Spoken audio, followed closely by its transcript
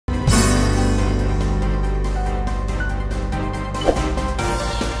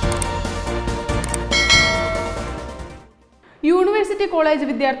University college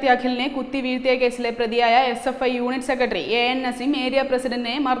വിദ്യാർത്ഥി അഖിലിനെ കുത്തിവീഴ്ത്തിയ കേസിലെ പ്രതിയായ SFI unit secretary എ.എൻ. Naseem area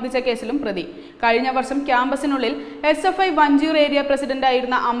പ്രസിഡന്റിനെ മർദ്ദിച്ച കേസിലും പ്രതി. കഴിഞ്ഞ വർഷം ക്യാമ്പസിനുള്ളിൽ SFI വഞ്ചൂർ ഏരിയ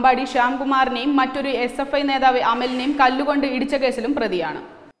പ്രസിഡന്റായിരുന്ന അമ്പാടി ശ്യാംകുമാറിനെയും മറ്റൊരു SFI നേതാവ് അമലിനെയും കല്ലുകൊണ്ട് ഇടിച്ച കേസിലും പ്രതിയാണ്.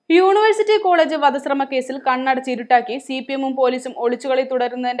 യൂണിവേഴ്സിറ്റി കോളേജ് വധശ്രമ കേസിൽ കണ്ണടച്ചിരുട്ടാക്കി CPM-ഉം പോലീസും ഒളിച്ചുകളി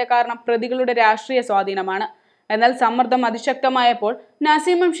തുടരുന്നതിന്റെ കാരണം പ്രതികളുടെ രാഷ്ട്രീയ സ്വാധീനമാണ്. എന്നാൽ സമ്മർദ്ദം അതിശക്തമായപ്പോൾ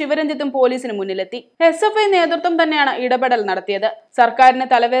നസീമും ശിവരഞ്ജിത്തും പോലീസിന് മുന്നിലെത്തി. SFI നേതൃത്വം തന്നെയാണ് ഇടപെടൽ നടത്തിയത്. സർക്കാരിന്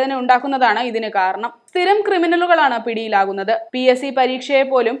തലവേദന ഉണ്ടാക്കുന്നതാണ് ഇതിന് കാരണം. സ്ഥിരം ക്രിമിനലുകളാണ് പിടിയിലാകുന്നത്. PSC പരീക്ഷയെ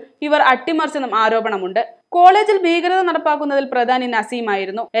പോലും ഇവർ അട്ടിമറിച്ചെന്നും ആരോപണമുണ്ട്. കോളേജിൽ ഭീകരത നടപ്പാക്കുന്നതിൽ പ്രധാനി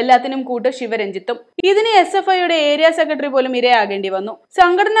നസീമായിരുന്നു. എല്ലാത്തിനും കൂട്ട് ശിവരഞ്ജിത്തും. ഇതിന് SFIയുടെ ഏരിയ സെക്രട്ടറി പോലും ഇരയാകേണ്ടി വന്നു.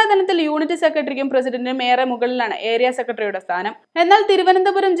 സംഘടനാ തലത്തിൽ യൂണിറ്റ് സെക്രട്ടറിക്കും പ്രസിഡന്റിനും ഏറെ മുകളിലാണ് ഏരിയ സെക്രട്ടറിയുടെ സ്ഥാനം. എന്നാൽ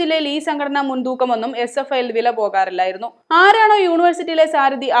തിരുവനന്തപുരം ജില്ലയിൽ ഈ സംഘടനാ മുൻതൂക്കമൊന്നും SFIയിൽ വില പോകാറില്ലായിരുന്നു. ആരാണോ യൂണിവേഴ്സിറ്റിയിലെ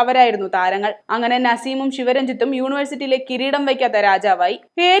സാരഥി അവരായിരുന്നു താരങ്ങൾ. അങ്ങനെ നസീമും ശിവരഞ്ജിത്തും യൂണിവേഴ്സിറ്റിയിലെ കിരീടം വയ്ക്കാത്ത രാജാവായി.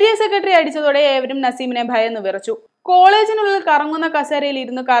 ഏരിയ സെക്രട്ടറി അടിച്ചതോടെ ഏവരും നസീമിനെ ഭയന്ന് വിറച്ചു. കോളേജിനുള്ളിൽ കറങ്ങുന്ന കസേരയിൽ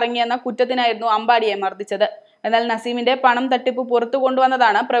ഇരുന്ന് കറങ്ങിയെന്ന കുറ്റത്തിനായിരുന്നു അമ്പാടിയെ മർദ്ദിച്ചത്. എന്നാൽ നസീമിന്റെ പണം തട്ടിപ്പ് പുറത്തു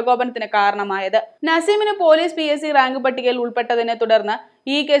കൊണ്ടുവന്നതാണ് പ്രകോപനത്തിന് കാരണമായത്. നസീമിന് പോലീസ് PSC റാങ്ക് പട്ടികയിൽ ഉൾപ്പെട്ടതിനെ തുടർന്ന്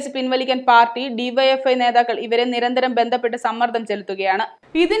ഈ കേസ് പിൻവലിക്കാൻ പാർട്ടി DYFI നേതാക്കൾ ഇവരെ നിരന്തരം ബന്ധപ്പെട്ട് സമ്മർദ്ദം ചെലുത്തുകയാണ്.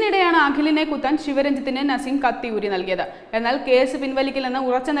 ഇതിനിടെയാണ് അഖിലിനെ കുത്താൻ ശിവരഞ്ജിത്തിന് നസീം കത്തിയൂരി നൽകിയത്. എന്നാൽ കേസ് പിൻവലിക്കില്ലെന്ന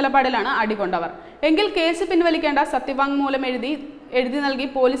ഉറച്ച നിലപാടിലാണ് അടികൊണ്ടവർ. എങ്കിൽ കേസ് പിൻവലിക്കേണ്ട, സത്യവാങ്മൂലം എഴുതി നൽകി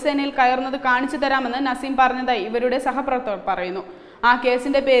പോലീസ് സേനയിൽ കയറുന്നത് കാണിച്ചു തരാമെന്ന് നസീം പറഞ്ഞതായി ഇവരുടെ സഹപ്രവർത്തകർ പറയുന്നു. ആ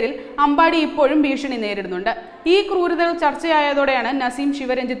കേസിന്റെ പേരിൽ അമ്പാടി ഇപ്പോഴും ഭീഷണി നേരിടുന്നുണ്ട്. ഈ ക്രൂരതകൾ ചർച്ചയായതോടെയാണ് നസീം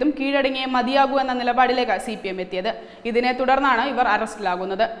ശിവരഞ്ജിത്തും കീഴടങ്ങിയേ മതിയാകൂ എന്ന നിലപാടിലേക്ക് CPM എത്തിയത്. ഇതിനെ തുടർന്നാണ് ഇവർ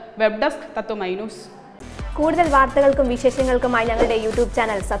അറസ്റ്റിലാകുന്നത്. Web desk Tatwamayi news. കൂടുതൽ വാർത്തകൾക്കും വിശേഷങ്ങൾക്കുമായി ഞങ്ങളുടെ YouTube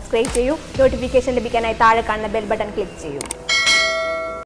ചാനൽ സബ്സ്ക്രൈബ് ചെയ്യൂ. നോട്ടിഫിക്കേഷൻ ലഭിക്കാനായി താഴെ കാണുന്ന ബെൽ ബട്ടൺ ക്ലിക്ക് ചെയ്യൂ.